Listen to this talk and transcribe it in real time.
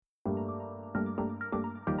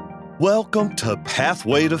Welcome to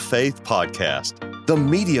Pathway to Faith Podcast, the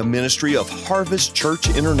media ministry of Harvest Church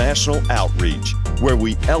International Outreach, where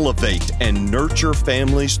we elevate and nurture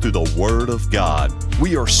families through the Word of God.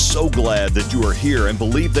 We are so glad that you are here and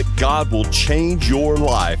believe that God will change your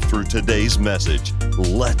life through today's message.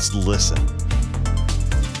 Let's listen.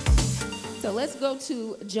 So let's go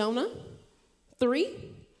to Jonah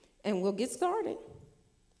 3, and we'll get started.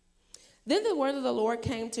 Then the word of the Lord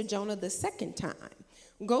came to Jonah the second time.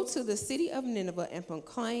 Go to the city of Nineveh and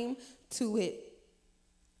proclaim to it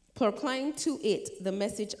the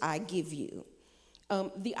message I give you.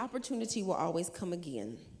 The opportunity will always come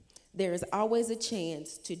again. There is always a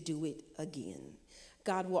chance to do it again.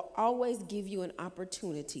 God will always give you an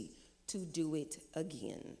opportunity to do it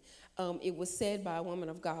again. It was said by a woman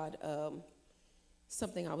of God,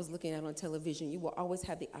 something I was looking at on television, you will always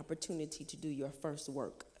have the opportunity to do your first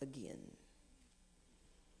work again.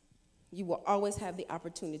 You will always have the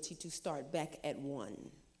opportunity to start back at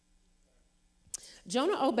one.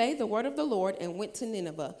 Jonah obeyed the word of the Lord and went to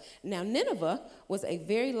Nineveh. Now, Nineveh was a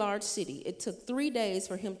very large city. It took 3 days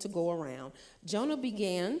for him to go around. Jonah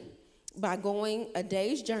began by going a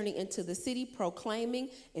day's journey into the city, proclaiming,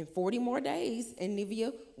 in 40 more days, and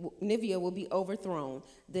Nineveh will be overthrown.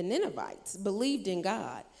 The Ninevites believed in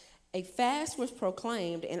God. A fast was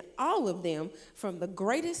proclaimed, and all of them, from the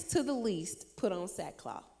greatest to the least, put on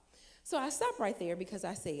sackcloth. So I stopped right there because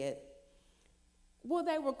I said, well,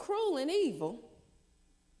 they were cruel and evil,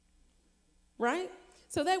 right?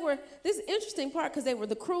 So they were, this interesting part, because they were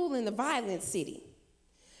the cruel and the violent city.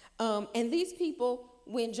 And these people,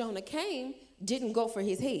 when Jonah came, didn't go for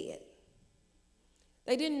his head.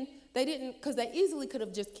 They didn't, because they easily could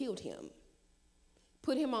have just killed him,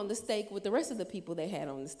 put him on the stake with the rest of the people they had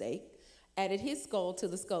on the stake, added his skull to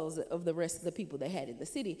the skulls of the rest of the people they had in the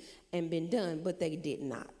city, and been done, but they did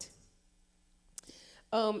not.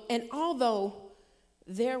 And although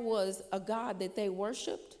there was a God that they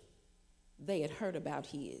worshiped, they had heard about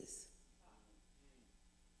his.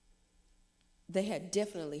 They had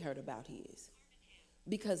definitely heard about his,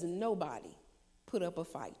 because nobody put up a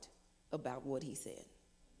fight about what he said.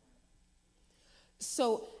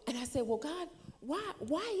 So, and I said, well, God,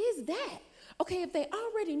 why is that? Okay, if they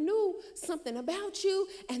already knew something about you,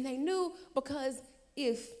 and they knew, because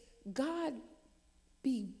if God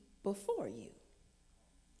be before you,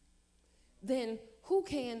 then who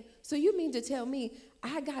can? So you mean to tell me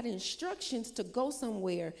I got instructions to go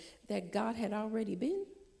somewhere that God had already been?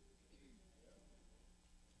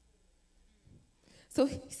 So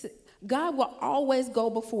he said, God will always go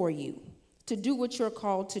before you to do what you're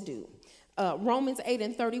called to do. Romans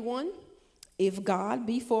 8:31, if God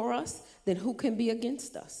be for us, then who can be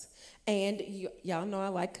against us? And y'all know I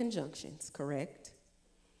like conjunctions, correct?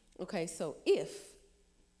 Okay, so if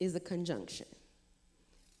is a conjunction.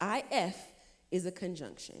 IF is a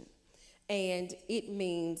conjunction, and it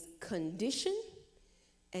means condition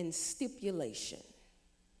and stipulation.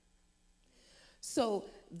 So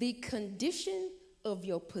the condition of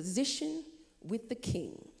your position with the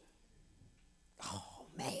king. Oh,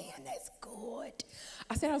 man, that's good.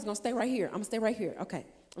 I said I was going to stay right here. I'm going to stay right here. Okay,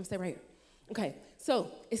 I'm going to stay right here. Okay, so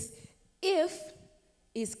it's if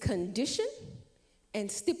is condition and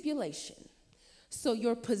stipulation. So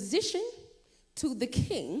your position to the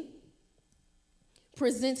king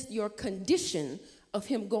presents your condition of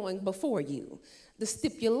him going before you. The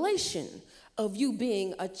stipulation of you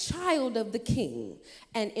being a child of the king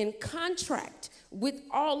and in contract with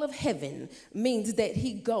all of heaven means that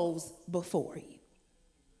he goes before you.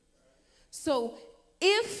 So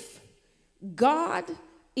if God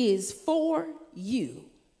is for you,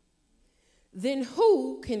 then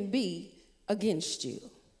who can be against you?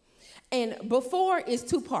 And before is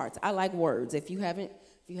two parts. I like words. If you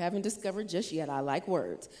haven't discovered just yet, I like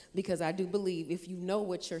words, because I do believe if you know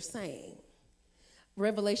what you're saying,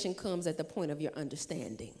 revelation comes at the point of your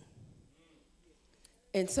understanding.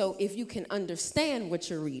 And so if you can understand what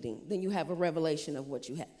you're reading, then you have a revelation of what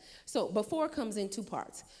you have. So before comes in two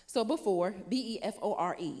parts. So before, before,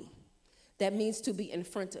 that means to be in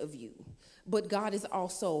front of you. But God is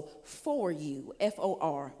also for you,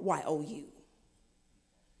 foryu.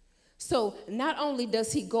 So not only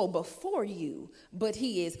does he go before you, but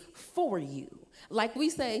he is for you. Like we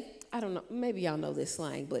say, I don't know, maybe y'all know this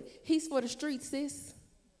slang, but he's for the streets, sis.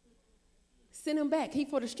 Send him back. He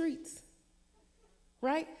for the streets.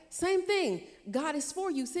 Right? Same thing. God is for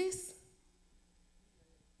you, sis.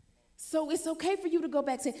 So it's okay for you to go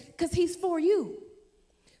back, because he's for you.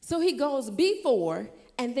 So he goes before,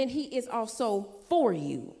 and then he is also for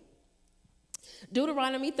you.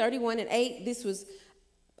 Deuteronomy 31:8, this was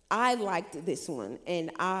I liked this one,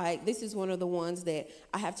 and this is one of the ones that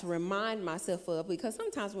I have to remind myself of, because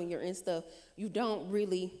sometimes when you're in stuff,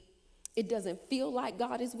 it doesn't feel like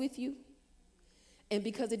God is with you. And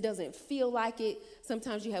because it doesn't feel like it,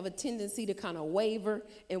 sometimes you have a tendency to kind of waver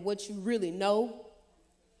in what you really know.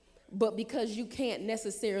 But because you can't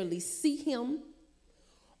necessarily see him,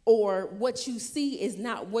 or what you see is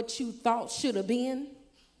not what you thought should have been.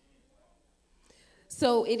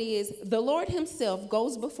 So it is, the Lord himself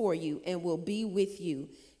goes before you and will be with you.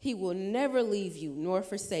 He will never leave you nor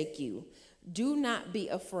forsake you. Do not be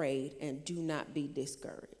afraid and do not be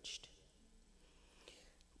discouraged.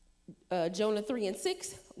 Jonah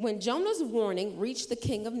 3:6, when Jonah's warning reached the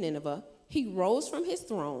king of Nineveh, he rose from his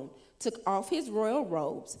throne, took off his royal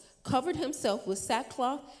robes, covered himself with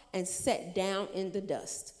sackcloth, and sat down in the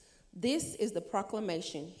dust. This is the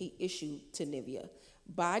proclamation he issued to Nineveh.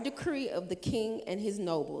 By decree of the king and his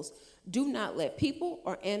nobles, do not let people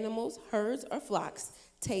or animals, herds or flocks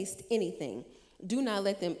taste anything. Do not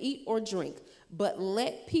let them eat or drink, but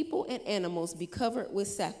let people and animals be covered with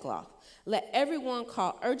sackcloth. Let everyone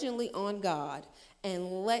call urgently on God,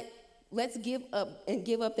 and let's give up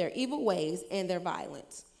their evil ways and their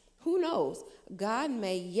violence. Who knows? God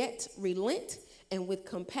may yet relent and with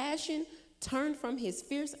compassion turn from his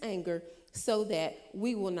fierce anger so that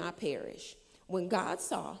we will not perish. When God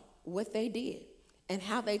saw what they did and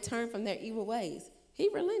how they turned from their evil ways, he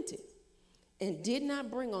relented and did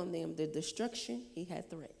not bring on them the destruction he had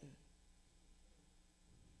threatened.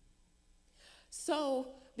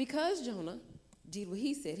 So, because Jonah did what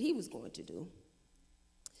he said he was going to do,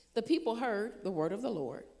 the people heard the word of the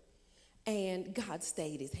Lord, and God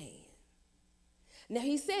stayed his hand. Now,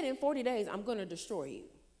 he said in 40 days, I'm going to destroy you.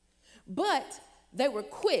 But they were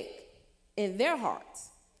quick in their hearts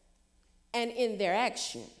and in their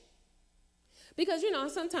action. Because,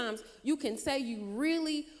 sometimes you can say you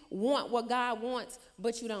really want what God wants,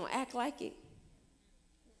 but you don't act like it.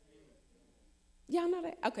 Y'all know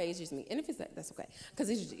that? Okay, it's just me. And if it's that, that's okay. Because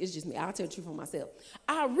it's just me. I'll tell the truth for myself.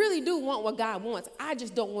 I really do want what God wants. I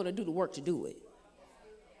just don't want to do the work to do it.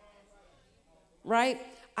 Right?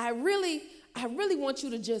 I really want you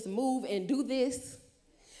to just move and do this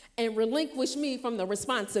and relinquish me from the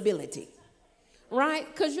responsibility. Right?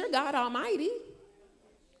 Because you're God Almighty.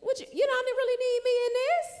 You don't really need me in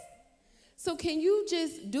this. So can you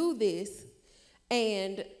just do this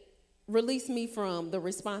and release me from the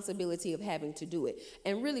responsibility of having to do it?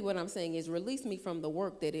 And really what I'm saying is release me from the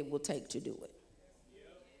work that it will take to do it.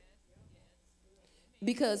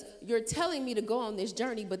 Because you're telling me to go on this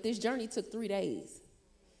journey, but this journey took 3 days.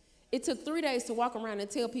 It took 3 days to walk around and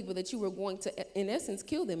tell people that you were going to, in essence,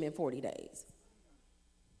 kill them in 40 days.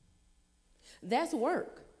 That's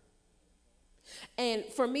work. And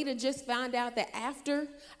for me to just find out that after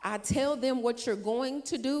I tell them what you're going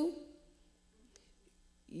to do,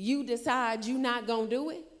 you decide you're not going to do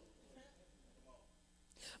it.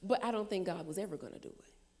 But I don't think God was ever going to do it.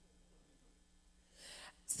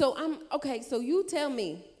 So so you tell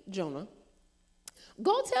me, Jonah,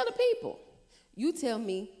 go tell the people. You tell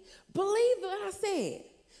me, believe what I said.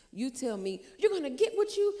 You tell me, you're going to get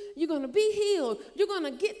you're going to be healed. You're going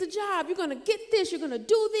to get the job. You're going to get this. You're going to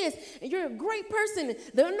do this. And you're a great person.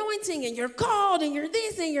 The anointing, and you're called, and you're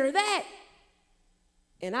this, and you're that.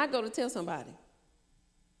 And I go to tell somebody.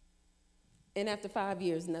 And after 5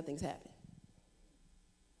 years, nothing's happened.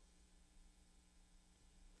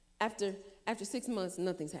 After 6 months,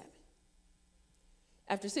 nothing's happened.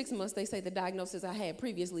 After 6 months, they say the diagnosis I had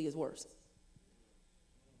previously is worse.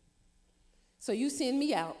 So you send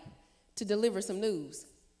me out to deliver some news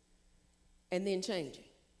and then change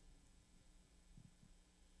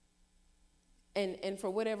it. And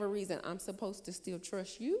for whatever reason, I'm supposed to still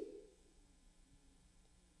trust you?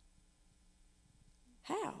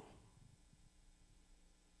 How?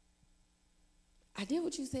 I did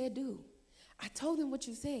what you said do. I told them what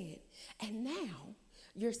you said. And now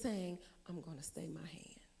you're saying, I'm going to stay my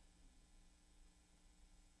hand.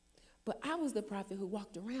 But I was the prophet who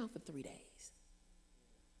walked around for 3 days.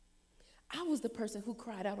 I was the person who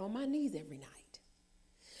cried out on my knees every night.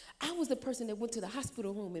 I was the person that went to the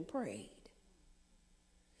hospital room and prayed.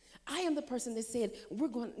 I am the person that said,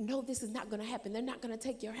 this is not going to happen. They're not going to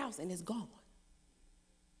take your house, and it's gone.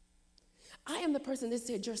 I am the person that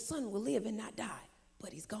said, your son will live and not die,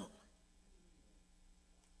 but he's gone.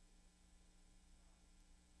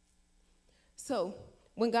 So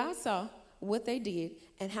when God saw what they did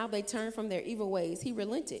and how they turned from their evil ways, he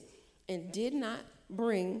relented and did not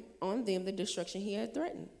bring on them the destruction he had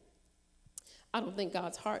threatened. I don't think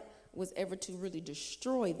God's heart was ever to really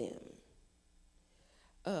destroy them.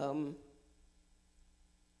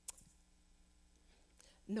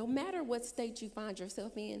 no matter what state you find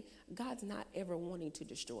yourself in, God's not ever wanting to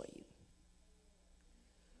destroy you.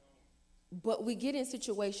 But we get in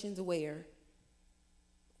situations where,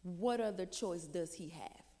 what other choice does he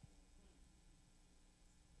have?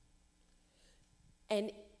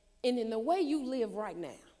 And in the way you live right now,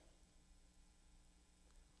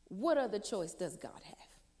 what other choice does God have?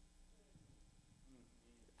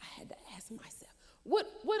 I had to ask myself,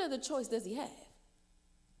 what other choice does he have?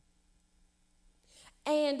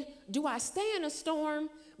 And do I stay in a storm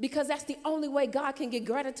because that's the only way God can get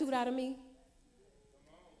gratitude out of me?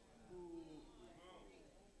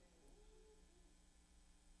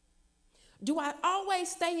 Do I always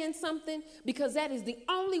stay in something because that is the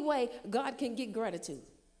only way God can get gratitude?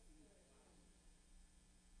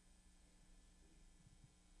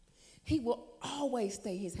 He will always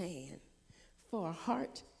stay his hand for a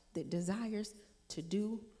heart that desires to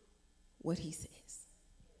do what he says.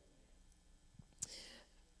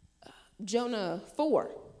 Jonah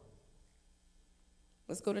 4.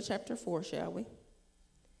 Let's go to chapter 4, shall we?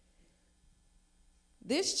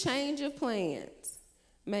 This change of plans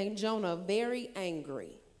made Jonah very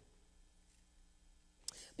angry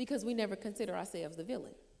because we never consider ourselves the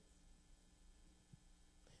villain.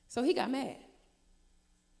 So he got mad.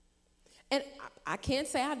 And I can't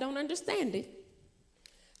say I don't understand it,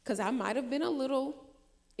 because I might have been a little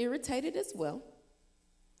irritated as well.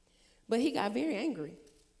 But he got very angry.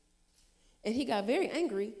 And he got very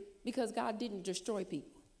angry because God didn't destroy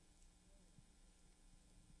people.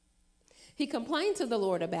 He complained to the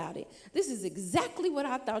Lord about it. This is exactly what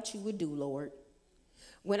I thought you would do, Lord.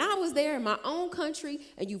 When I was there in my own country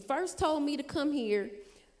and you first told me to come here,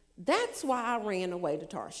 that's why I ran away to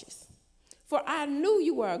Tarshish. For I knew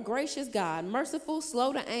you were a gracious God, merciful,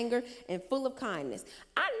 slow to anger, and full of kindness.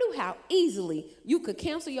 I knew how easily you could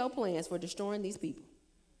cancel your plans for destroying these people.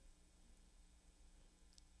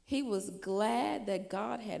 He was glad that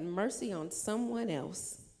God had mercy on someone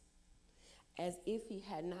else, as if he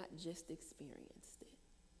had not just experienced it.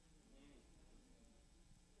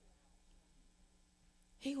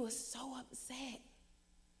 He was so upset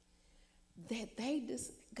that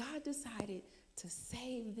God decided to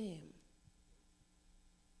save them.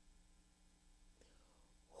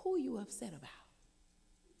 Who are you upset about?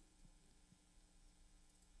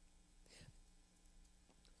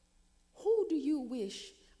 Who do you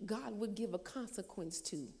wish God would give a consequence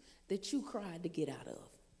to that you cried to get out of?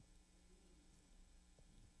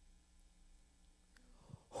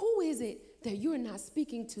 Who is it that you're not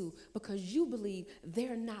speaking to because you believe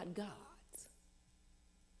they're not God's?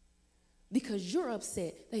 Because you're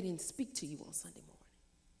upset they didn't speak to you on Sunday morning.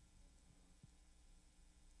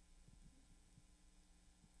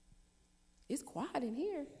 It's quiet in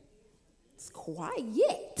here. It's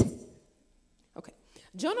quiet. Okay.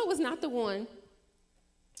 Jonah was not the one.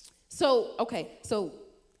 So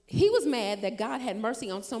he was mad that God had mercy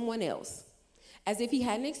on someone else, as if he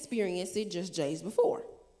hadn't experienced it just days before.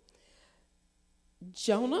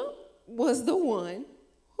 Jonah was the one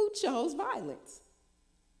who chose violence.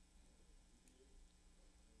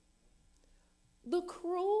 The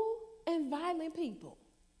cruel and violent people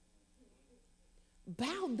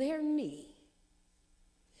bowed their knee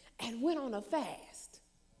and went on a fast.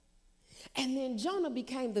 And then Jonah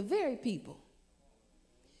became the very people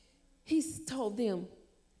he told them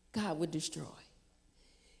God would destroy.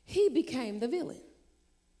 He became the villain.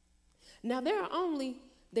 Now there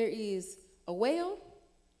is a whale,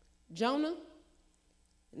 Jonah,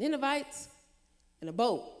 Ninevites, and a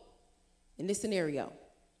boat in this scenario.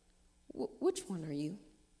 Which one are you?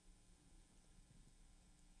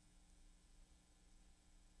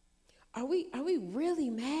 Are we really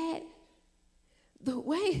mad?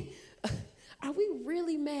 Are we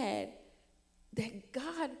really mad that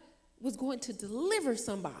God was going to deliver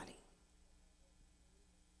somebody?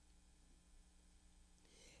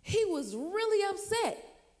 He was really upset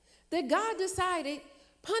that God decided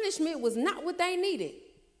punishment was not what they needed.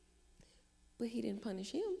 But he didn't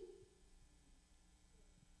punish him.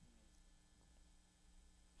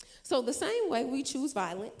 So the same way we choose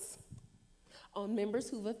violence on members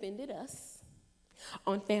who've offended us,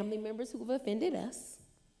 on family members who've offended us,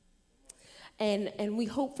 and we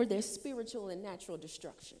hope for their spiritual and natural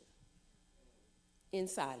destruction in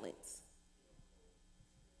silence.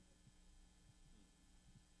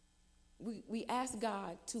 We ask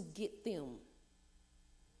God to get them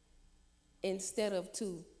instead of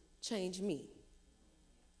to change me.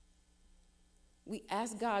 We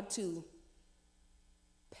ask God to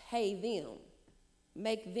pay them,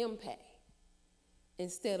 make them pay,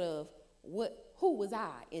 instead of who was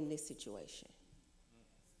I in this situation?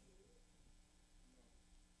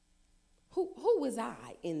 Who was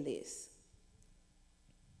I in this?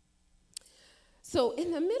 So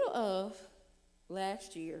in the middle of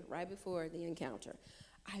last year, right before the encounter,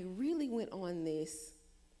 I really went on this,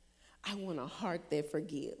 I want a heart that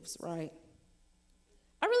forgives, right?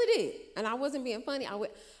 I really did. And I wasn't being funny.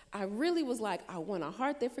 I really was like, I want a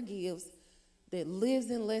heart that forgives, that lives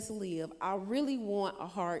and lets live. I really want a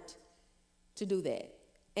heart to do that.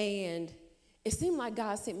 And it seemed like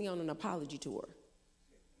God sent me on an apology tour.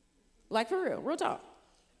 Like, for real talk.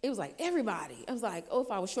 It was like everybody. I was like, oh,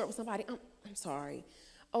 if I was short with somebody, I'm sorry.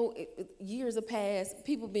 Oh, years have passed.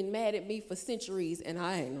 People have been mad at me for centuries, and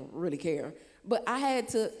I didn't really care. But I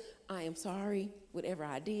am sorry, whatever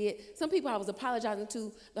I did. Some people I was apologizing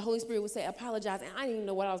to, the Holy Spirit would say, apologize, and I didn't even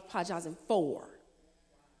know what I was apologizing for.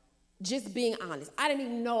 Just being honest. I didn't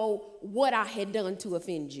even know what I had done to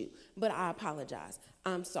offend you, but I apologize.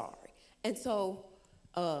 I'm sorry. And so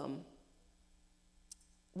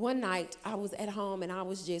one night I was at home and I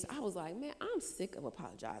was like, man, I'm sick of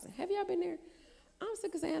apologizing. Have y'all been there? I'm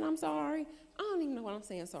sick of saying I'm sorry. I don't even know what I'm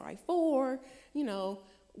saying sorry for. You know,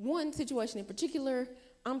 one situation in particular,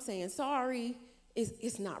 I'm saying sorry.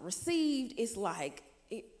 It's not received. It's like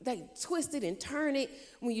they twist it and turn it.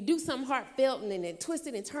 When you do something heartfelt and then they twist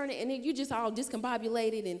it and turn it, and then you just all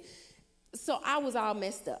discombobulated. And so I was all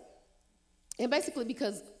messed up. And basically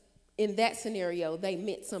because in that scenario, they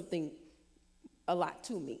meant something a lot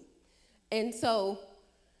to me. And so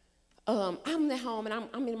I'm at home and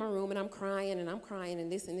I'm in my room and I'm crying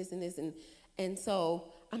and this and this and this. And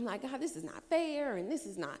so I'm like, God, this is not fair and this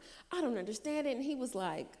is not, I don't understand it. And he was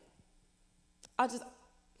like,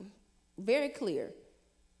 very clear.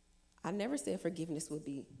 I never said forgiveness would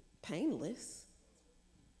be painless.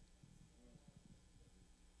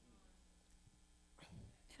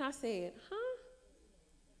 And I said, huh?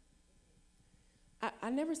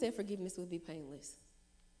 I never said forgiveness would be painless.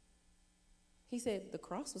 He said the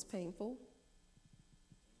cross was painful,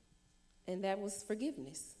 and that was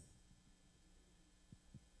forgiveness.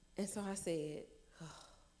 And so I said,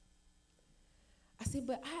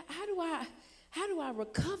 but how do I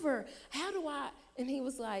recover? And he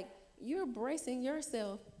was like, you're bracing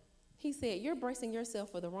yourself. He said, you're bracing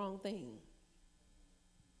yourself for the wrong thing.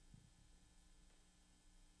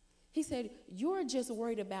 He said, you're just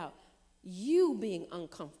worried about you being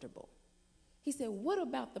uncomfortable. He said, what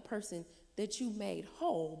about the person that you made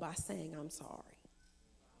whole by saying I'm sorry?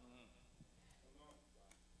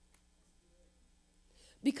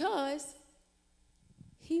 Because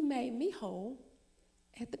he made me whole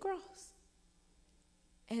at the cross.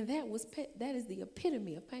 And that is the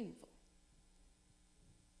epitome of painful.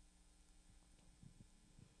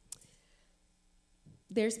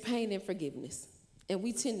 There's pain in forgiveness. And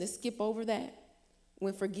we tend to skip over that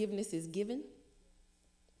when forgiveness is given.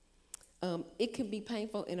 It can be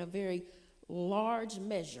painful in a very large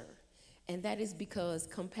measure. And that is because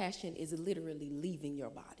compassion is literally leaving your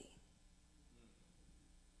body.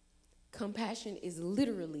 Compassion is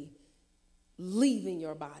literally leaving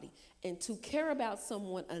your body. And to care about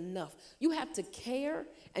someone enough, you have to care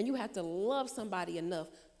and you have to love somebody enough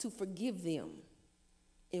to forgive them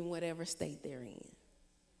in whatever state they're in.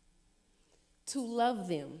 To love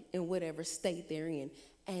them in whatever state they're in.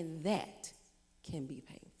 And that can be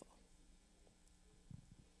painful.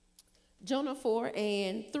 Jonah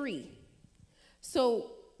 4:3.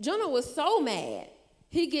 So Jonah was so mad.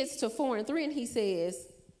 He gets to 4:3 and he says,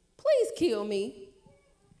 please kill me.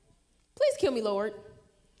 Please kill me, Lord.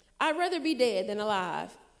 I'd rather be dead than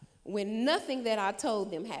alive when nothing that I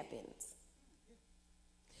told them happens.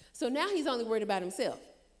 So now he's only worried about himself.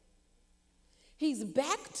 He's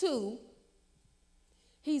back to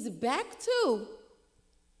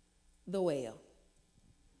the well.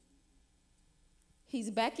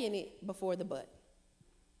 He's back in it before the but.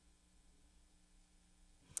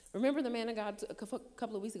 Remember the man of God a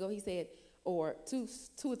couple of weeks ago, he said, or two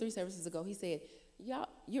or three services ago, he said, y'all,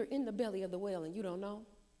 you're in the belly of the well and you don't know?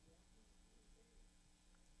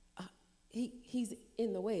 He's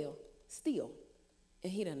in the well still, and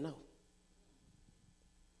he doesn't know.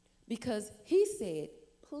 Because he said,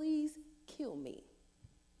 please kill me.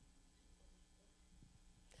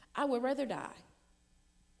 I would rather die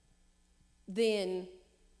than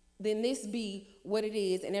this be what it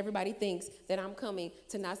is, and everybody thinks that I'm coming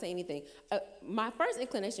to not say anything. My first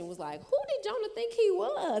inclination was like, who did Jonah think he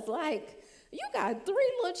was? Like, you got 4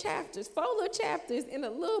 little chapters in a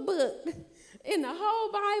little book in the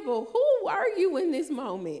whole Bible. Who are you in this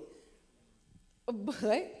moment?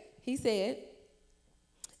 But he said,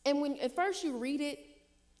 and when at first you read it,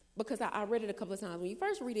 because I read it a couple of times, when you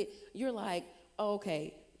first read it, you're like, oh,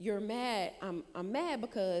 okay, you're mad. I'm mad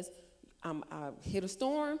because I hit a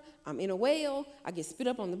storm, I'm in a whale, I get spit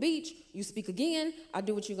up on the beach, you speak again, I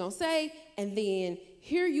do what you're going to say, and then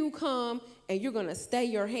here you come, and you're going to stay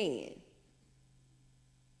your hand.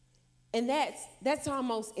 And that's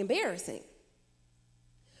almost embarrassing.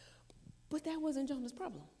 But that wasn't Jonah's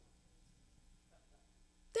problem.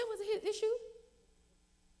 That wasn't his issue.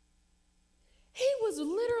 He was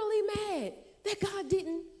literally mad that God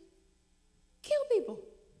didn't kill people.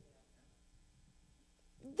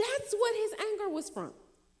 That's what his anger was from.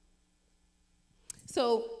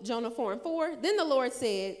 So Jonah 4:4, then the Lord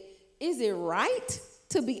said, is it right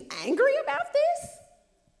to be angry about this?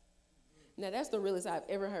 Now that's the realest I've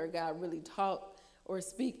ever heard God really talk or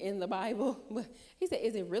speak in the Bible. But he said,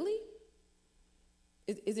 is it really?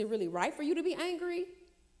 Is it really right for you to be angry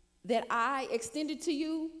that I extended to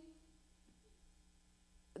you?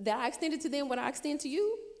 That I extended to them what I extend to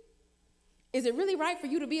you? Is it really right for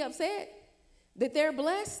you to be upset that they're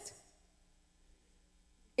blessed?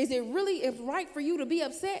 Is it really right for you to be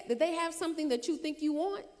upset that they have something that you think you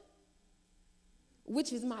want?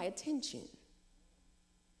 Which is my attention.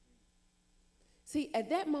 See, at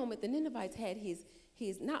that moment, the Ninevites had his,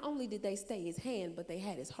 not only did they stay his hand, but they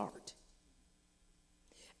had his heart.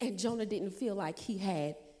 And Jonah didn't feel like he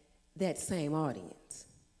had that same audience.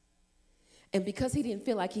 And because he didn't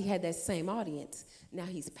feel like he had that same audience, now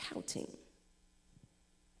he's pouting.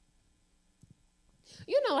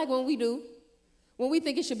 You know, like when we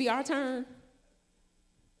think it should be our turn,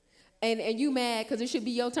 and you mad because it should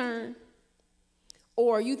be your turn,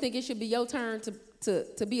 or you think it should be your turn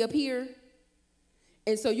to be up here,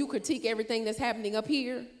 and so you critique everything that's happening up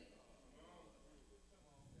here.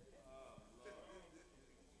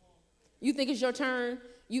 You think it's your turn.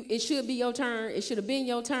 It should be your turn. It should have been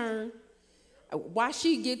your turn. Why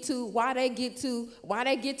she get to, why they get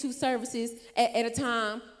to services at a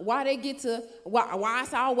time, why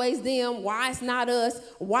it's always them, why it's not us,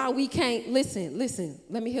 why we can't. Listen,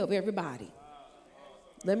 let me help everybody.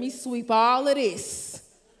 Let me sweep all of this.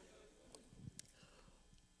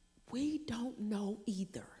 We don't know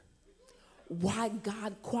either why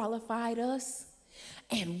God qualified us,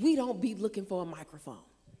 and we don't be looking for a microphone.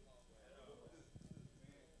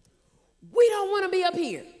 We don't want to be up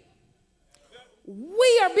here.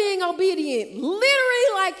 We are being obedient,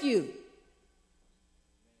 literally like you.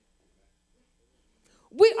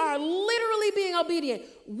 We are literally being obedient.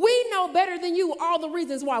 We know better than you all the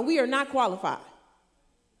reasons why we are not qualified.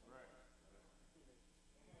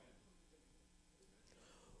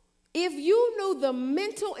 If you knew the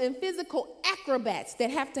mental and physical acrobats that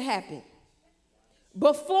have to happen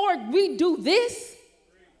before we do this,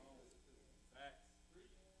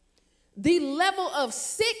 the level of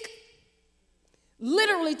sick,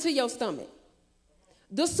 literally to your stomach,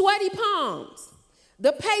 the sweaty palms,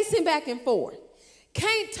 the pacing back and forth,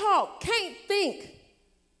 can't talk, can't think,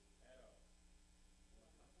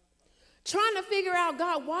 trying to figure out,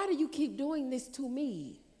 God, why do you keep doing this to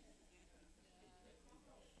me?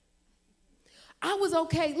 I was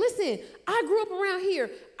okay. Listen, I grew up around here.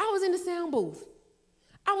 I was in the sound booth.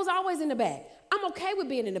 I was always in the back. I'm okay with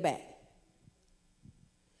being in the back.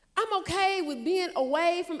 I'm okay with being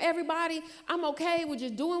away from everybody. I'm okay with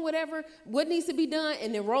just doing what needs to be done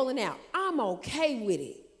and then rolling out. I'm okay with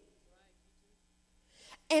it.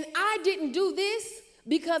 And I didn't do this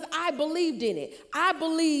because I believed in it. I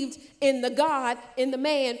believed in the God, in the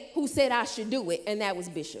man who said I should do it, and that was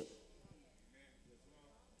Bishop.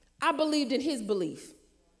 I believed in his belief.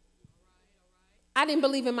 I didn't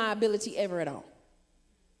believe in my ability ever at all.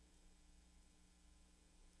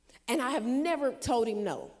 And I have never told him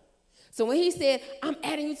no. So when he said, I'm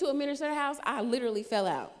adding you to a minister's house, I literally fell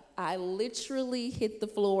out. I literally hit the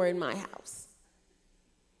floor in my house.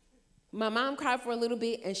 My mom cried for a little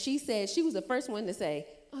bit, and she said, she was the first one to say,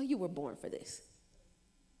 oh, you were born for this.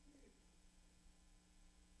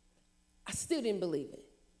 I still didn't believe it.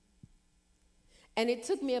 And it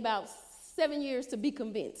took me about 7 years to be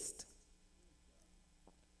convinced.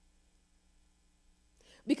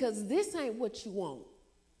 Because this ain't what you want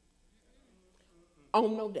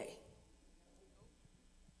on no day.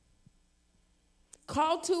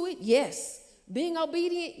 Called to it? Yes. Being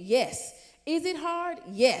obedient? Yes. Is it hard?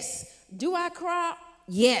 Yes. Do I cry?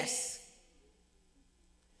 Yes.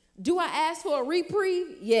 Do I ask for a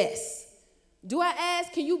reprieve? Yes. Do I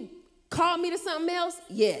ask, can you call me to something else?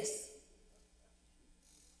 Yes.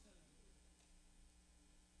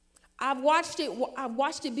 I've watched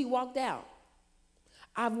it be walked out.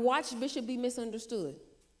 I've watched Bishop be misunderstood.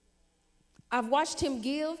 I've watched him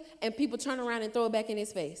give and people turn around and throw it back in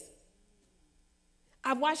his face.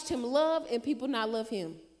 I've watched him love and people not love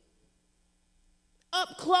him.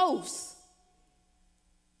 Up close.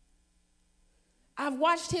 I've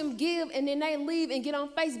watched him give and then they leave and get on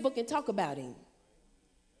Facebook and talk about him.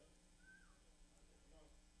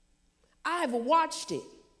 I've watched it.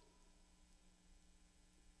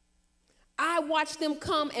 I watched them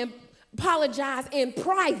come and apologize in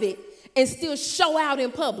private and still show out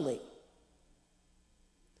in public.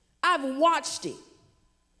 I've watched it.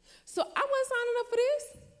 So I wasn't signing up for this.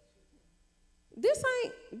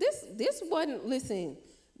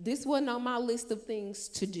 This wasn't on my list of things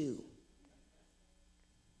to do.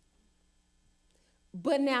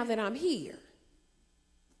 But now that I'm here,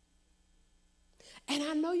 and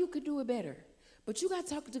I know you could do it better, but you got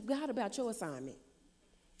to talk to God about your assignment.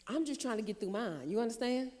 I'm just trying to get through mine. You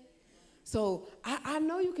understand? So I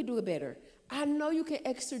know you can do it better. I know you can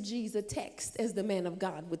exegese a text, as the man of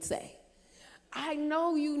God would say. I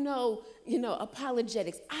know you know,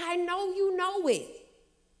 apologetics. I know you know it.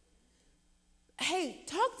 Hey,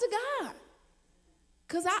 talk to God.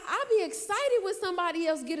 Because I'll be excited when somebody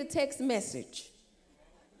else get a text message.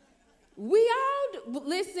 We all,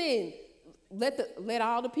 listen, let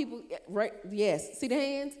all the people, right? Yes, see the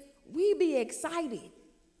hands? We be excited.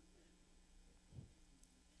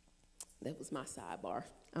 That was my sidebar.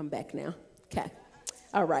 I'm back now. Okay.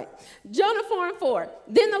 All right. Jonah 4:4.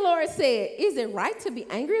 Then the Lord said, is it right to be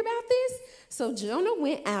angry about this? So Jonah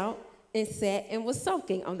went out and sat and was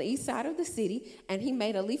sulking on the east side of the city, and he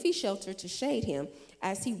made a leafy shelter to shade him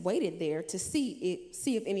as he waited there to see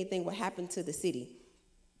if anything would happen to the city.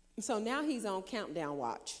 So now he's on countdown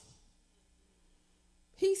watch.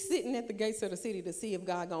 He's sitting at the gates of the city to see if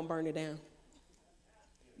God gonna burn it down.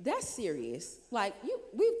 That's serious. Like,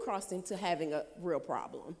 we've crossed into having a real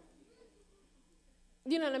problem.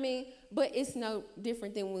 You know what I mean? But it's no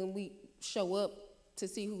different than when we show up to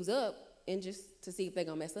see who's up and just to see if they're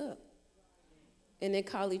going to mess up. And then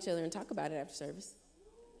call each other and talk about it after service.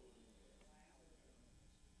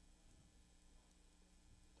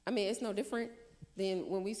 I mean, it's no different than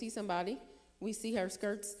when we see somebody, we see her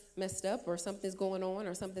skirts messed up or something's going on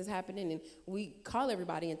or something's happening, and we call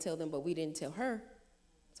everybody and tell them, but we didn't tell her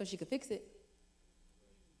so she could fix it.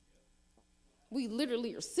 We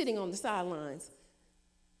literally are sitting on the sidelines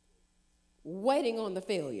waiting on the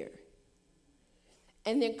failure.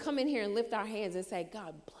 And then come in here and lift our hands and say,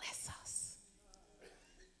 God bless us.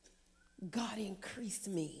 God increase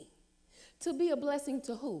me. To be a blessing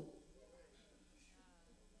to who?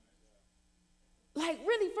 Like,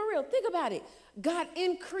 really, for real, think about it. God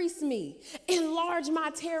increase me. Enlarge my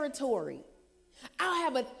territory. I'll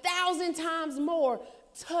have 1,000 times more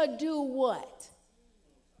to do what?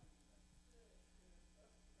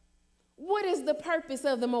 What is the purpose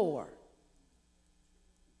of the more?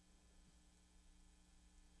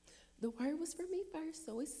 The word was for me first,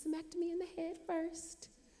 so it smacked me in the head first.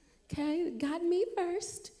 Okay, it got me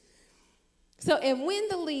first. So, and when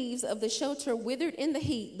the leaves of the shelter withered in the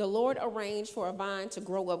heat, the Lord arranged for a vine to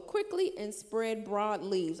grow up quickly and spread broad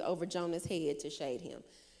leaves over Jonah's head to shade him.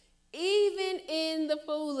 Even in the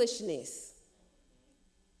foolishness,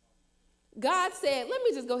 God said, let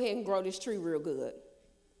me just go ahead and grow this tree real good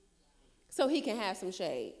so he can have some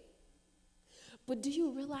shade. But do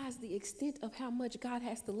you realize the extent of how much God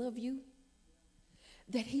has to love you?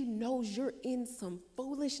 That he knows you're in some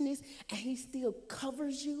foolishness and he still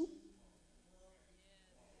covers you.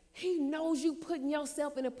 He knows you putting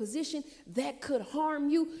yourself in a position that could harm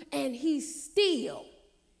you, and he still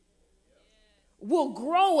will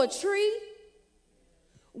grow a tree,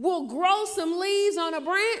 will grow some leaves on a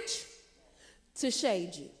branch to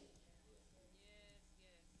shade you.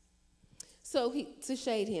 So to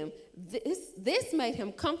shade him, this made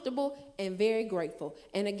him comfortable and very grateful.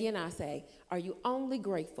 And again, I say, are you only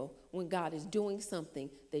grateful when God is doing something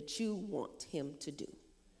that you want him to do?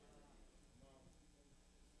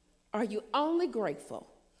 Are you only grateful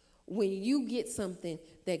when you get something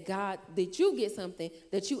that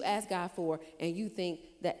you ask God for, and you think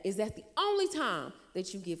that the only time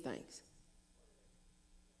that you give thanks?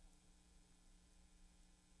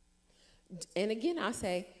 And again, I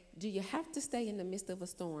say, do you have to stay in the midst of a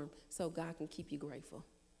storm so God can keep you grateful?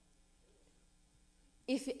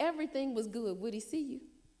 If everything was good, would he see you?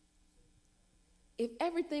 If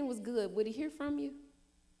everything was good, would he hear from you?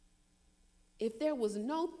 If there was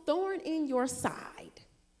no thorn in your side,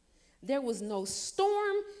 there was no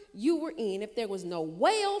storm you were in, if there was no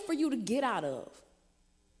whale for you to get out of,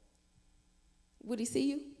 would he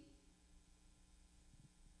see you?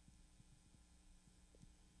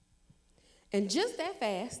 And just that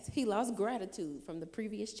fast, he lost gratitude from the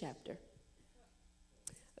previous chapter.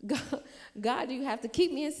 God, you have to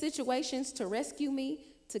keep me in situations to rescue me,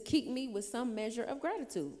 to keep me with some measure of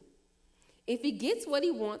gratitude. If he gets what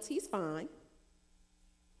he wants, he's fine.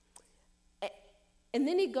 And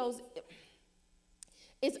then he goes,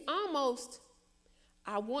 it's almost,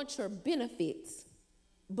 I want your benefits,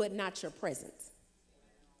 but not your presence.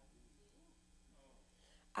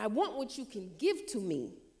 I want what you can give to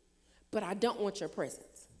me, but I don't want your presence.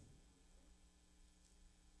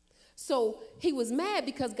 So he was mad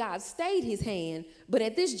because God stayed his hand, but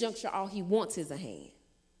at this juncture, all he wants is a hand.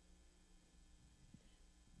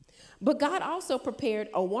 But God also prepared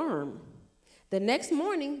a worm. The next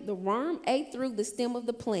morning, the worm ate through the stem of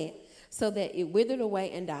the plant so that it withered away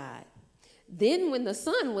and died. Then when the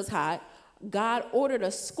sun was hot, God ordered a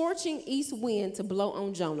scorching east wind to blow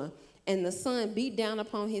on Jonah, and the sun beat down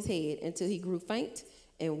upon his head until he grew faint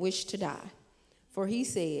and wished to die. For he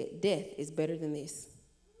said, death is better than this.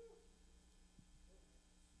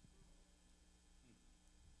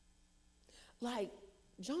 Like,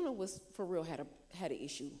 Jonah was for real had an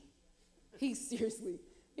issue. He seriously,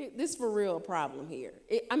 this for real a problem here.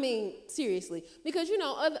 Seriously. Because,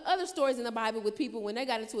 other stories in the Bible with people, when they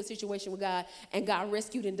got into a situation with God and God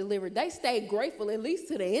rescued and delivered, they stayed grateful at least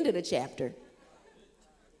to the end of the chapter.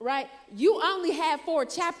 Right? You only have 4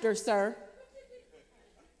 chapters, sir.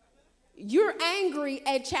 You're angry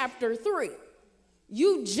at chapter 3.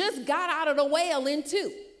 You just got out of the whale in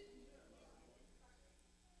 2.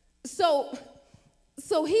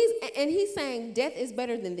 So he's saying death is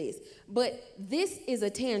better than this. But this is a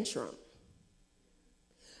tantrum.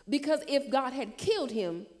 Because if God had killed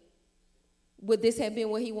him, would this have been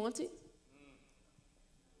what he wanted?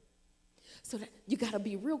 So that you got to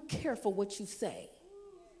be real careful what you say.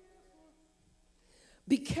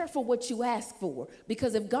 Be careful what you ask for.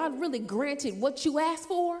 Because if God really granted what you asked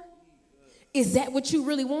for, is that what you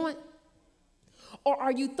really want? Or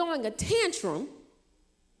are you throwing a tantrum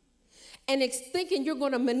and thinking you're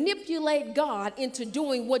going to manipulate God into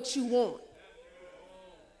doing what you want?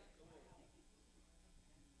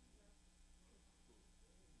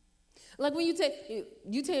 Like when you tell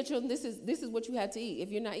your children, this is what you have to eat.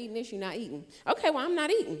 If you're not eating this, you're not eating. Okay, well, I'm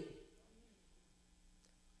not eating.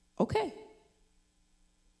 Okay.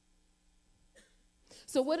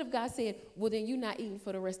 So what if God said, well, then you're not eating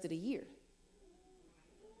for the rest of the year?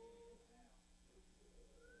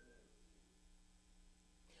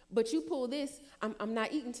 But you pull this, I'm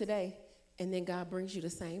not eating today, and then God brings you the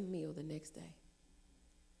same meal the next day.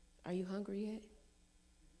 Are you hungry yet?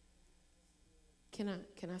 Can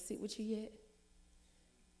I sit with you yet?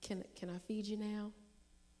 Can I feed you now?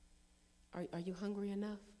 Are you hungry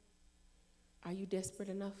enough? Are you desperate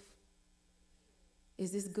enough?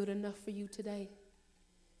 Is this good enough for you today?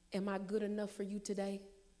 Am I good enough for you today?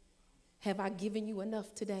 Have I given you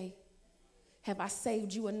enough today? Have I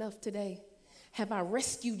saved you enough today? Have I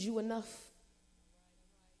rescued you enough?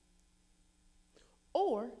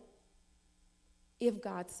 Or if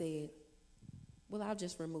God said, well, I'll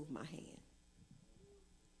just remove my hand.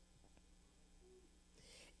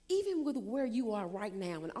 Even with where you are right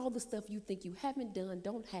now and all the stuff you think you haven't done,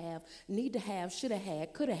 don't have, need to have, should have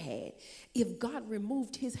had, could have had, if God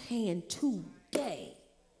removed his hand today,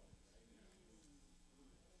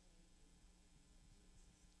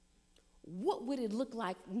 what would it look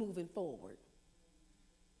like moving forward?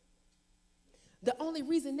 The only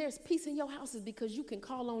reason there's peace in your house is because you can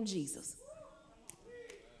call on Jesus.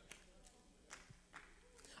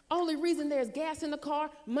 Only reason there's gas in the car,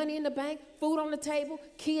 money in the bank, food on the table,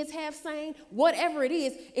 kids half sane, whatever it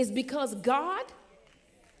is because God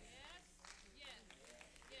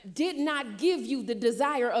did not give you the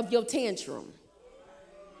desire of your tantrum.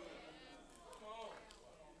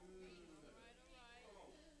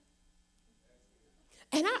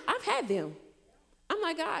 And I've had them. I'm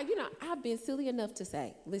like, God, I've been silly enough to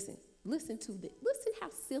say, listen to this. Listen how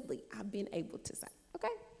silly I've been able to say, okay?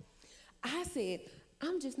 I said,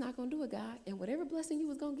 I'm just not going to do it, God. And whatever blessing you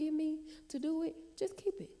was going to give me to do it, just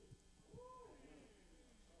keep it.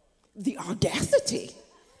 The audacity,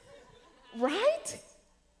 right?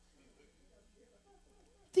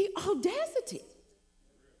 The audacity.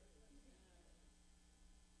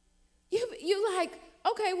 You like,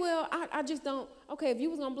 okay, well, I just don't. Okay, if you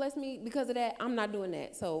was gonna bless me because of that, I'm not doing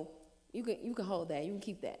that. So you can hold that. You can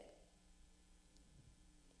keep that.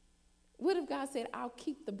 What if God said, I'll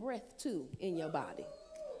keep the breath too in your body?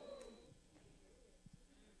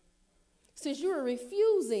 Since you are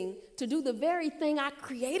refusing to do the very thing I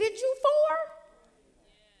created you for,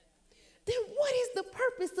 then what is the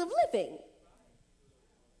purpose of living?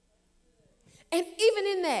 And even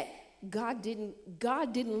in that, God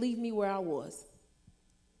didn't leave me where I was.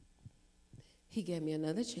 He gave me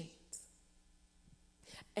another chance.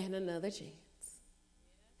 And another chance.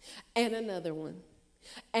 And another one.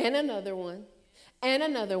 And another one. And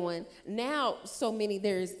another one. Now, so many,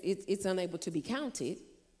 it's unable to be counted.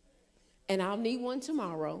 And I'll need one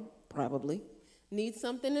tomorrow, probably. Need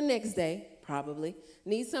something the next day, probably.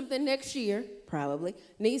 Need something next year, probably.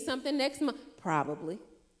 Need something next month, probably.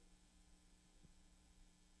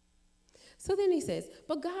 So then he says,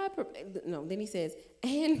 then he says,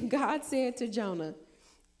 and God said to Jonah,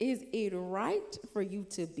 is it right for you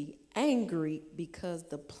to be angry because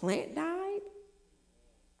the plant died?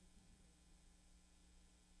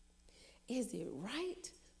 Is it right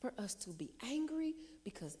for us to be angry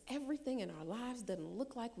because everything in our lives doesn't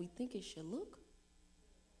look like we think it should look?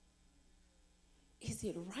 Is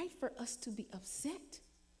it right for us to be upset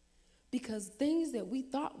because things that we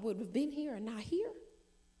thought would have been here are not here?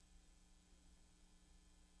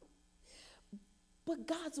 But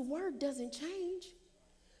God's word doesn't change.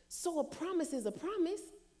 So a promise is a promise.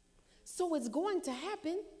 So it's going to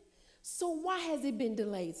happen. So why has it been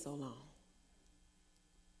delayed so long?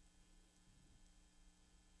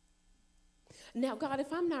 Now, God,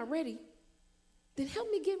 if I'm not ready, then help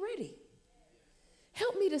me get ready.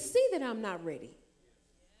 Help me to see that I'm not ready.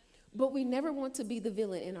 But we never want to be the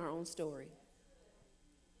villain in our own story.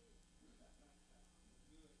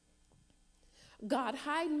 God,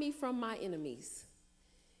 hide me from my enemies,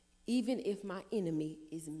 even if my enemy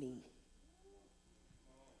is me.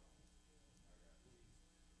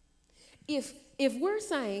 If we're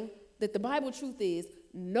saying that the Bible truth is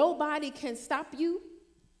nobody can stop you,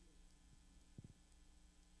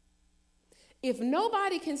 if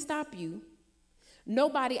nobody can stop you,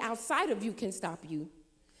 nobody outside of you can stop you,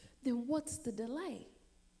 then what's the delay?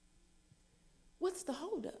 What's the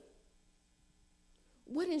holdup?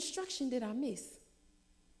 What instruction did I miss?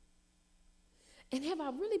 And have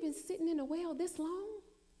I really been sitting in a well this long?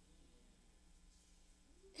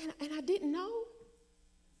 And I didn't know?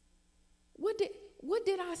 What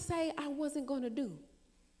did I say I wasn't going to do?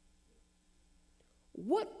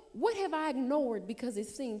 What have I ignored because it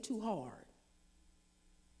seemed too hard?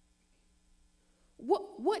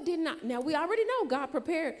 What did not? Now, we already know God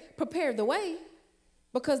prepared the way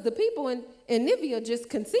because the people in Nineveh just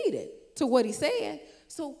conceded to what he said.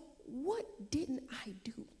 So what didn't I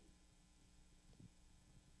do?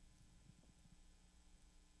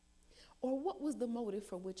 Or what was the motive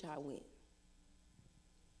for which I went?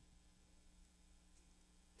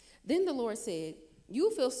 Then the Lord said,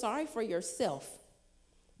 you feel sorry for yourself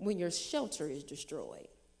when your shelter is destroyed.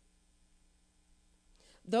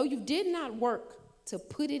 Though you did not work to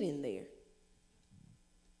put it in there.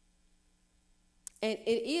 And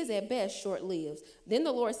it is at best short-lived. Then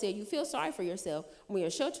the Lord said, you feel sorry for yourself when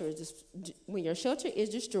your shelter is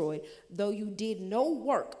destroyed, though you did no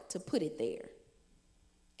work to put it there.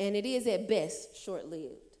 And it is at best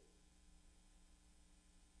short-lived.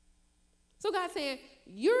 So God's saying,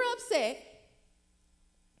 you're upset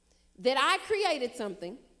that I created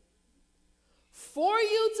something for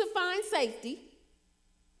you to find safety.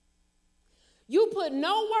 You put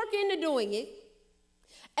no work into doing it,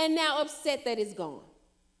 and now upset that it's gone.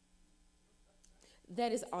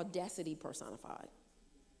 That is audacity personified.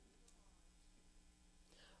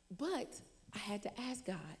 But I had to ask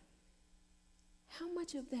God, how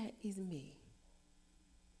much of that is me?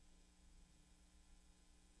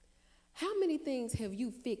 How many things have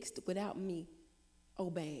you fixed without me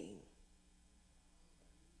obeying?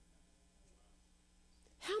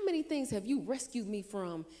 How many things have you rescued me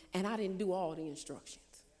from and I didn't do all the instructions?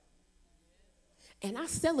 And I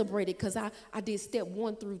celebrated because I did step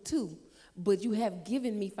 1 through 2, but you have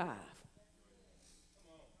given me 5.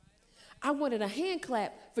 I wanted a hand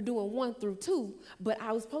clap for doing 1 through 2, but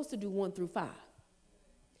I was supposed to do 1 through 5.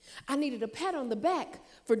 I needed a pat on the back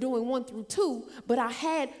for doing 1 through 2, but I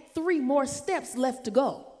had 3 more steps left to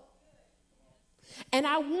go. And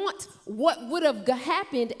I want what would have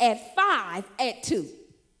happened at 5 at 2.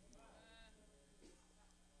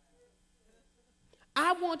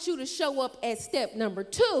 I want you to show up at step number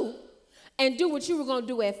 2 and do what you were going to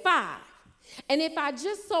do at 5. And if I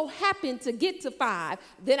just so happen to get to 5,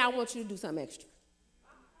 then I want you to do something extra.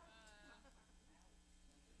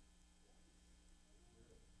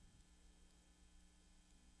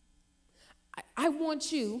 I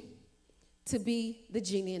want you to be the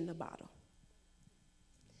genie in the bottle.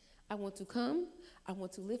 I want to come. I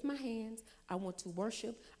want to lift my hands. I want to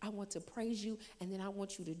worship. I want to praise you. And then I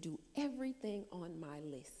want you to do everything on my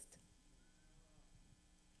list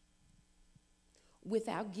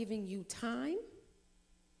without giving you time,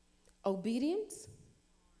 obedience,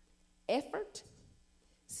 effort,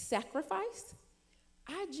 sacrifice.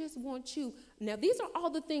 I just want you. Now, these are all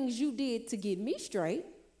the things you did to get me straight.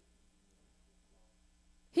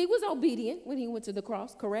 He was obedient when he went to the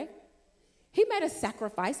cross, correct? He made a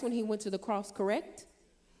sacrifice when he went to the cross, correct?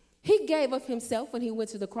 He gave of himself when he went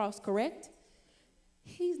to the cross, correct?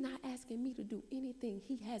 He's not asking me to do anything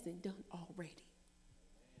he hasn't done already.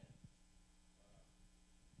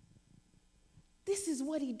 This is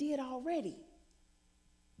what he did already.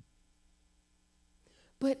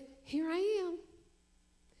 But here I am.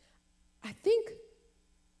 I think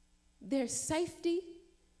there's safety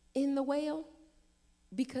in the well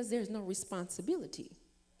because there's no responsibility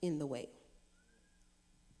in the well.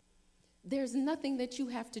 There's nothing that you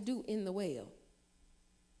have to do in the well.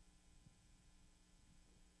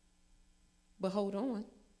 But hold on.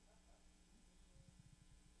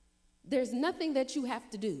 There's nothing that you have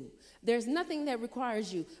to do. There's nothing that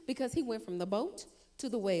requires you, because he went from the boat to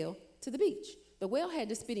the well to the beach. The well had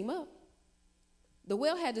to spit him up. The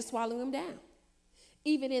well had to swallow him down.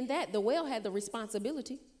 Even in that, the well had the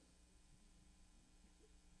responsibility.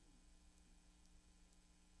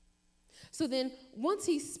 So then once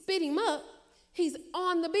he spit him up, he's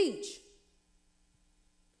on the beach.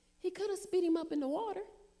 He could have spit him up in the water.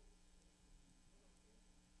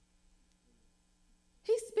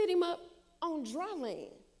 He spit him up on dry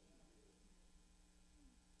land.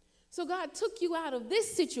 So God took you out of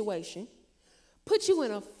this situation, put you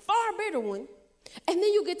in a far better one, and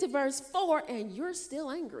then you get to verse 4 and you're still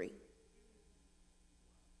angry.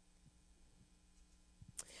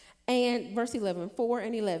 And verse 11, 4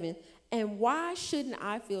 and 11. And why shouldn't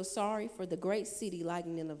I feel sorry for the great city like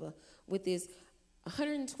Nineveh with its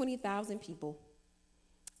 120,000 people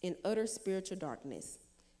in utter spiritual darkness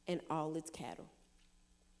and all its cattle?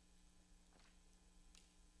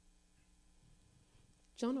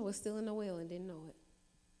 Jonah was still in the well and didn't know it.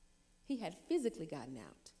 He had physically gotten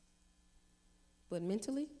out, but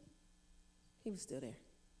mentally, he was still there.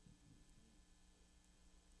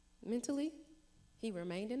 Mentally, he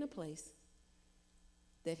remained in a place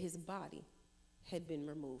that his body had been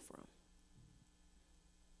removed from.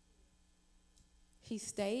 He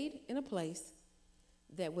stayed in a place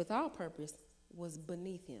that without purpose was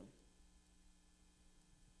beneath him.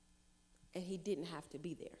 And he didn't have to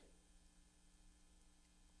be there.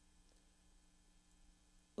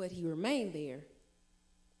 But he remained there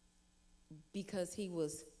because he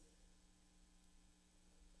was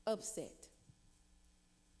upset.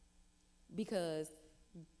 Because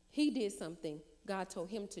he did something God told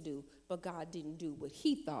him to do, but God didn't do what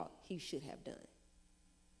he thought he should have done.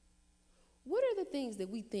 What are the things that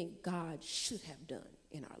we think God should have done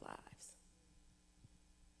in our lives?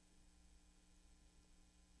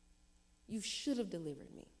 You should have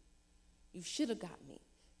delivered me. You should have got me.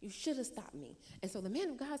 You should have stopped me. And so the man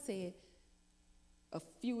of God said a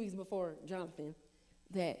few weeks before Jonathan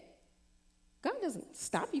that God doesn't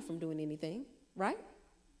stop you from doing anything, right?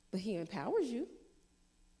 But he empowers you.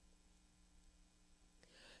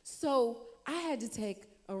 So I had to take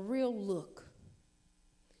a real look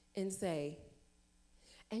and say,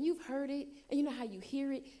 and you've heard it, and you know how you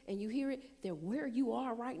hear it, and you hear it, that where you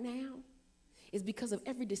are right now is because of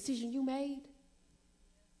every decision you made.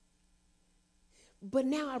 But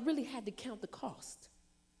now I really had to count the cost.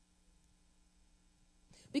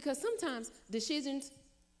 Because sometimes decisions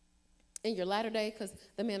in your latter day, because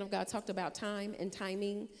the man of God talked about time and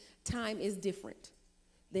timing, time is different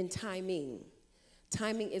than timing.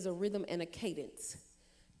 Timing is a rhythm and a cadence.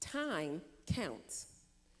 Time counts.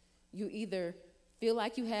 You either feel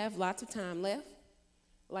like you have lots of time left,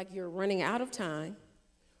 like you're running out of time,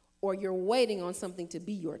 or you're waiting on something to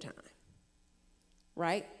be your time,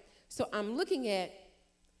 right? So I'm looking at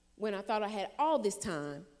when I thought I had all this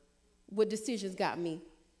time, what decisions got me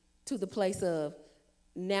to the place of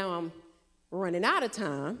now I'm running out of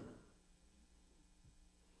time,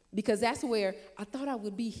 because that's where I thought I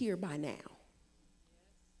would be here by now.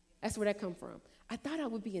 That's where that come from. I thought I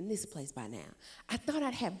would be in this place by now. I thought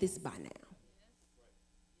I'd have this by now.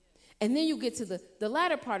 And then you get to the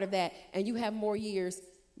latter part of that, and you have more years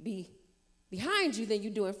behind you than you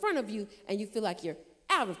do in front of you, and you feel like you're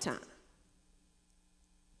out of time.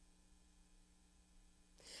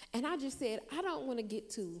 And I just said, I don't want to get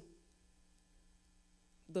to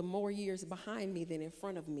the more years behind me than in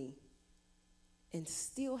front of me and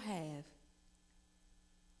still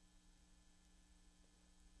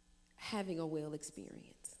having a well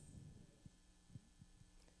experience.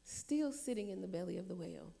 Still sitting in the belly of the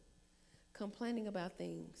whale, complaining about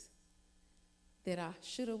things that I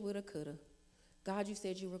shoulda, woulda, coulda. God, you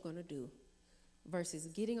said you were going to do, versus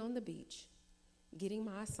getting on the beach, getting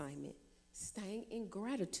my assignment, staying in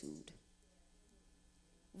gratitude,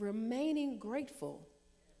 remaining grateful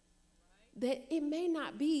that it may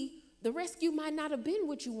not be, the rescue might not have been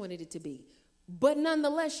what you wanted it to be, but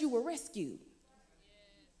nonetheless you were rescued.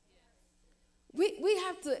 We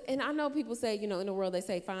have to, and I know people say, in the world they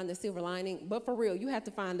say find the silver lining, but for real, you have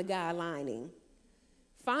to find the God lining.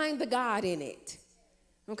 Find the God in it,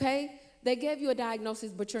 okay? They gave you a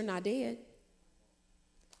diagnosis, but you're not dead.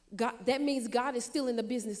 God, that means God is still in the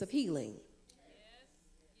business of healing.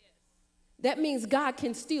 That means God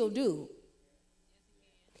can still do.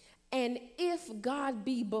 And if God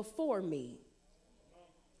be before me,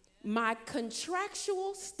 my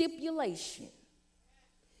contractual stipulation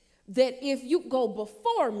that if you go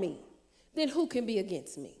before me, then who can be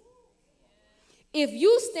against me? If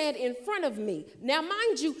you stand in front of me, now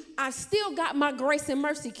mind you, I still got my grace and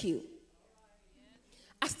mercy queue.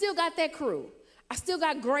 I still got that crew. I still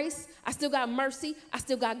got grace. I still got mercy. I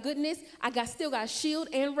still got goodness. Still got shield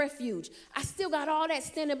and refuge. I still got all that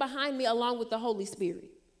standing behind me along with the Holy Spirit.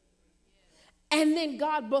 And then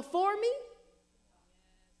God before me,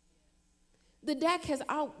 the deck has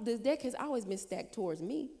always been stacked towards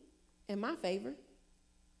me in my favor.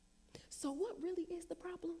 So what really is the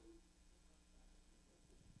problem?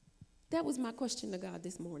 That was my question to God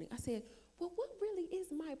this morning. I said, well, what really is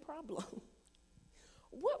my problem?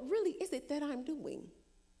 What really is it that I'm doing?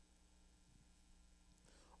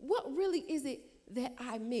 What really is it that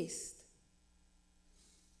I missed?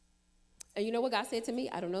 And you know what God said to me?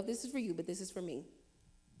 I don't know if this is for you, but this is for me.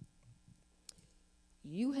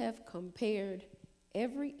 You have compared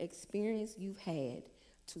every experience you've had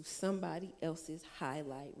to somebody else's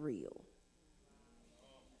highlight reel.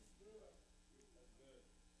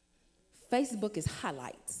 Facebook is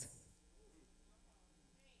highlights.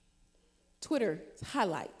 Twitter is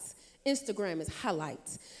highlights. Instagram is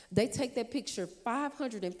highlights. They take that picture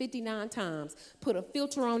 559 times, put a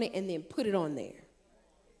filter on it, and then put it on there.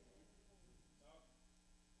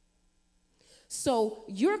 So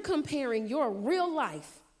you're comparing your real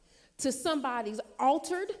life to somebody's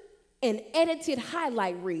altered and edited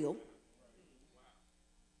highlight reel.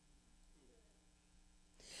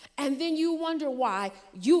 And then you wonder why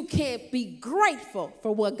you can't be grateful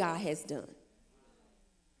for what God has done.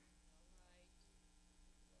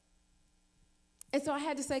 And so I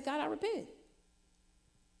had to say, God, I repent.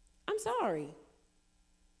 I'm sorry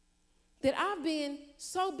that I've been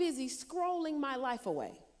so busy scrolling my life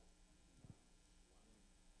away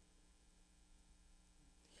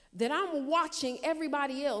that I'm watching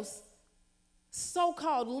everybody else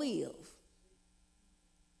so-called live.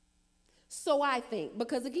 So I think,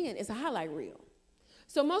 because again, it's a highlight reel.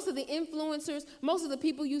 So most of the influencers, most of the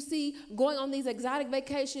people you see going on these exotic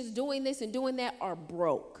vacations, doing this and doing that are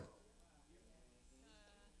broke.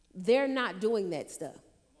 They're not doing that stuff.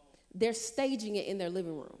 They're staging it in their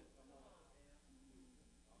living room.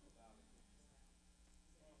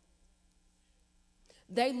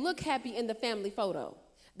 They look happy in the family photo.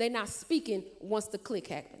 They're not speaking once the click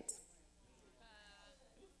happens.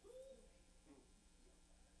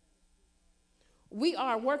 We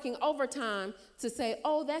are working overtime to say,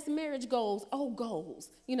 oh, that's marriage goals. Oh, goals.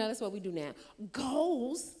 That's what we do now.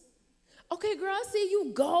 Goals? Okay, girl, I see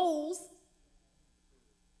you, goals.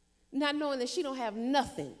 Not knowing that she don't have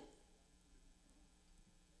nothing.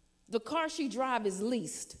 The car she drive is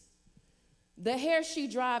leased. The hair she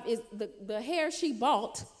drive is, the hair she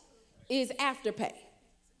bought is Afterpay.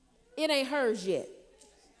 It ain't hers yet.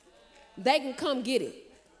 They can come get it.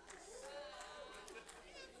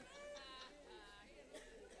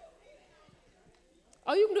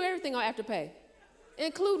 Oh, you can do everything on Afterpay,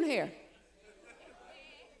 including hair.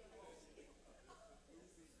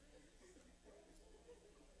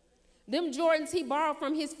 Them Jordans he borrowed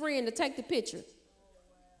from his friend to take the picture.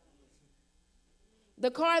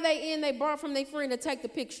 The car they borrowed from their friend to take the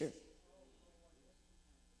picture.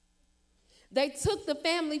 They took the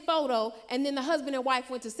family photo, and then the husband and wife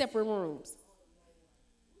went to separate rooms.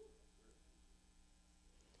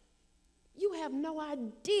 You have no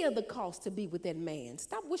idea the cost to be with that man.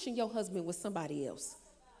 Stop wishing your husband was somebody else.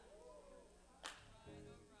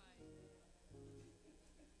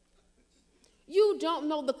 You don't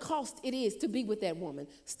know the cost it is to be with that woman.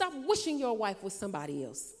 Stop wishing your wife was somebody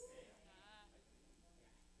else.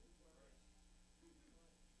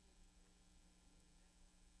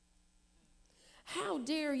 How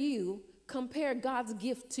dare you compare God's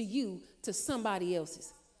gift to you to somebody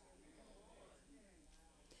else's?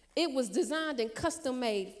 It was designed and custom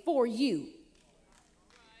made for you.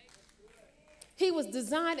 He was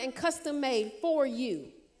designed and custom made for you.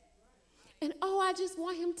 And I just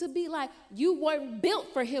want him to be like, you weren't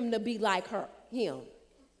built for him to be like him.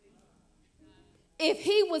 If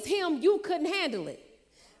he was him, you couldn't handle it.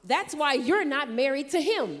 That's why you're not married to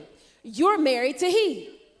him. You're married to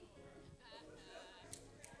he.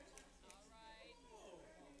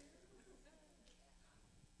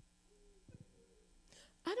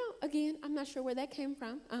 again, I'm not sure where that came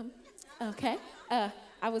from. Okay.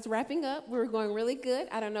 I was wrapping up. We were going really good.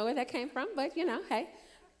 I don't know where that came from, but, hey,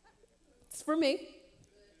 it's for me.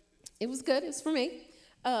 It was good. It's for me.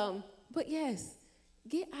 But, yes,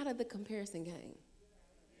 get out of the comparison game.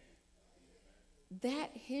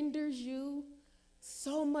 That hinders you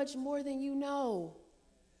so much more than you know.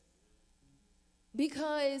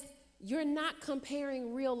 Because you're not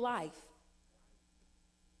comparing real life.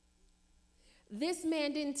 This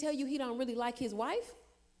man didn't tell you he don't really like his wife.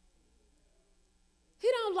 He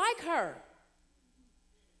don't like her.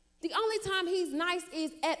 The only time he's nice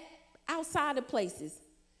is at outside of places,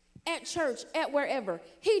 at church, at wherever.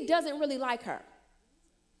 He doesn't really like her.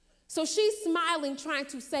 So she's smiling, trying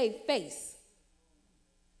to save face.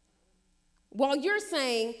 While you're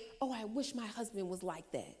saying, oh, I wish my husband was like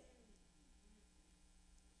that.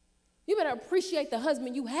 You better appreciate the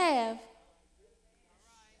husband you have.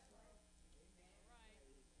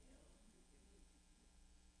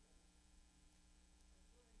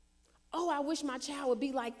 Oh, I wish my child would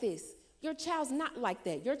be like this. Your child's not like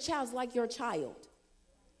that. Your child's like your child.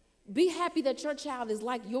 Be happy that your child is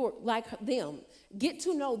like them. Get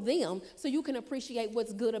to know them so you can appreciate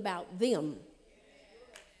what's good about them.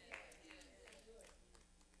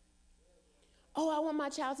 Oh, I want my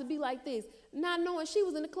child to be like this. Not knowing she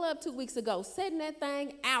was in the club 2 weeks ago, setting that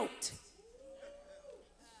thing out.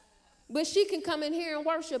 But she can come in here and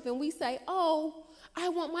worship and we say, oh, I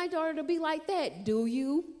want my daughter to be like that. Do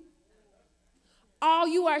you? All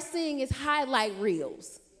you are seeing is highlight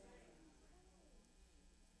reels.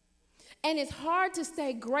 And it's hard to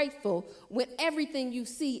stay grateful when everything you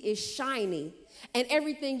see is shiny and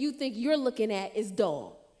everything you think you're looking at is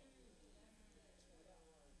dull.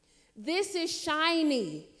 This is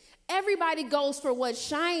shiny. Everybody goes for what's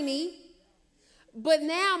shiny. But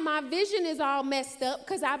now my vision is all messed up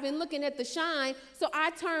because I've been looking at the shine. So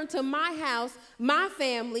I turn to my house, my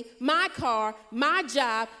family, my car, my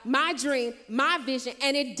job, my dream, my vision,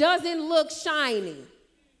 and it doesn't look shiny.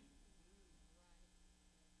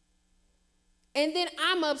 And then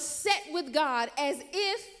I'm upset with God as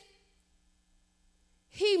if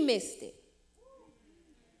he missed it.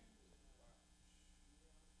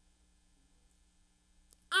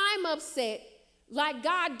 I'm upset like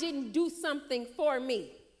God didn't do something for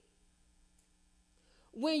me.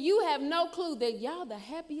 When you have no clue that y'all the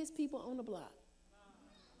happiest people on the block.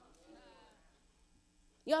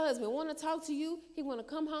 Your husband want to talk to you. He want to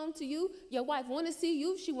come home to you. Your wife want to see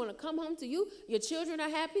you. She want to come home to you. Your children are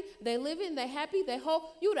happy. They living. They happy. They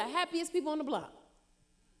whole. You the happiest people on the block.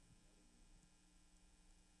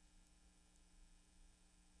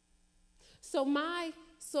 So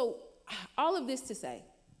all of this to say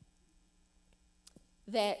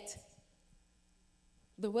that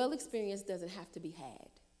the well experience doesn't have to be had.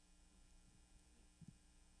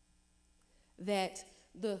 That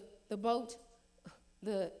the boat,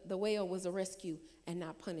 the whale was a rescue and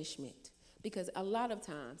not punishment. Because a lot of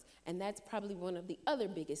times, and that's probably one of the other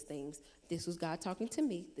biggest things, this was God talking to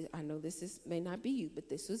me. I know may not be you, but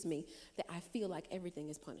this was me, that I feel like everything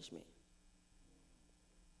is punishment.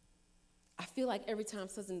 I feel like every time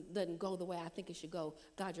something doesn't go the way I think it should go,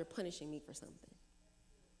 God, you're punishing me for something.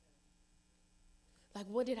 Like,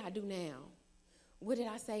 what did I do now? What did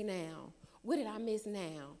I say now? What did I miss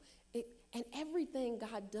now? And everything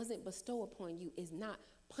God doesn't bestow upon you is not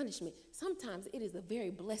punishment. Sometimes it is the very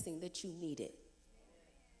blessing that you needed.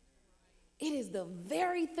 It is the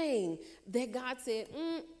very thing that God said,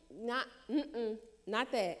 not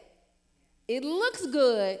that. It looks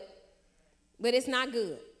good, but it's not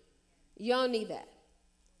good. You don't need that.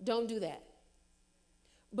 Don't do that.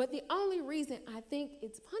 But the only reason I think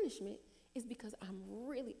it's punishment is because I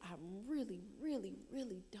really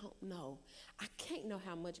don't know. I can't know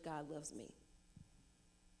how much God loves me.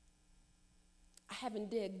 I haven't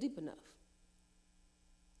dug deep enough.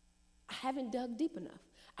 I haven't dug deep enough.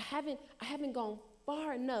 I haven't gone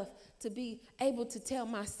far enough to be able to tell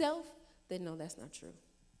myself that no, that's not true.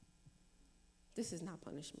 This is not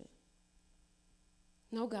punishment.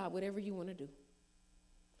 No, God, whatever you want to do.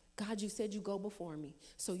 God, you said you go before me,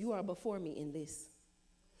 so you are before me in this.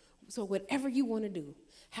 So whatever you want to do,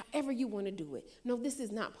 however you want to do it. No, this is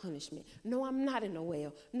not punishment. No, I'm not in a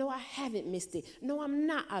well. No, I haven't missed it. No, I'm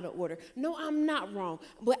not out of order. No, I'm not wrong.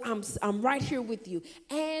 But I'm right here with you.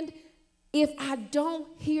 And if I don't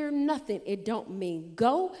hear nothing, it don't mean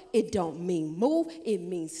go. It don't mean move. It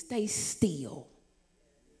means stay still.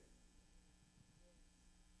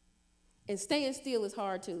 And staying still is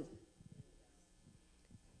hard too.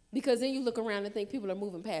 Because then you look around and think people are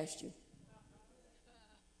moving past you.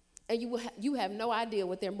 And you have no idea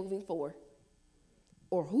what they're moving for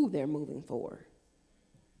or who they're moving for.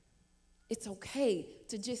 It's okay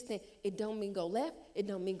to just think. It don't mean go left. It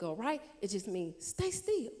don't mean go right. It just means stay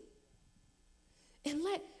still. And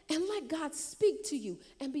let God speak to you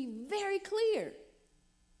and be very clear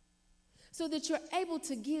so that you're able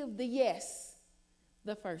to give the yes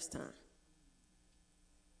the first time.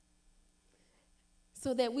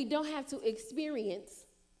 So that we don't have to experience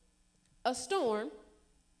a storm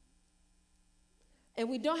and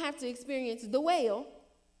we don't have to experience the whale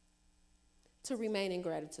to remain in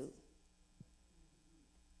gratitude.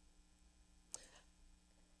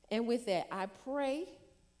 And with that, I pray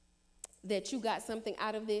that you got something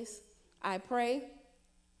out of this. I pray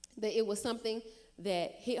that it was something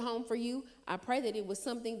that hit home for you. I pray that it was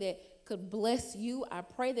something that could bless you. I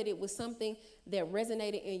pray that it was something that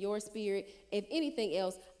resonated in your spirit. If anything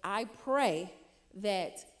else, I pray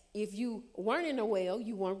that if you weren't in a whale,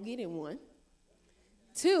 you won't get in one.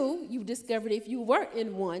 2, you discovered if you weren't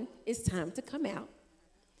in one, it's time to come out.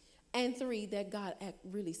 And 3, that God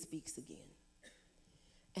really speaks again.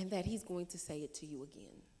 And that he's going to say it to you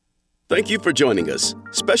again. Thank you for joining us.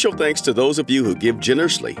 Special thanks to those of you who give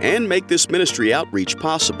generously and make this ministry outreach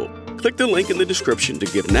possible. Click the link in the description to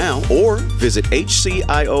give now or visit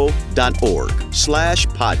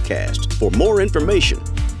hcio.org/podcast for more information.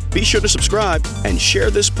 Be sure to subscribe and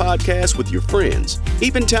share this podcast with your friends.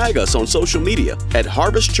 Even tag us on social media at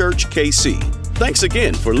Harvest Church KC. Thanks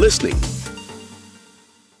again for listening.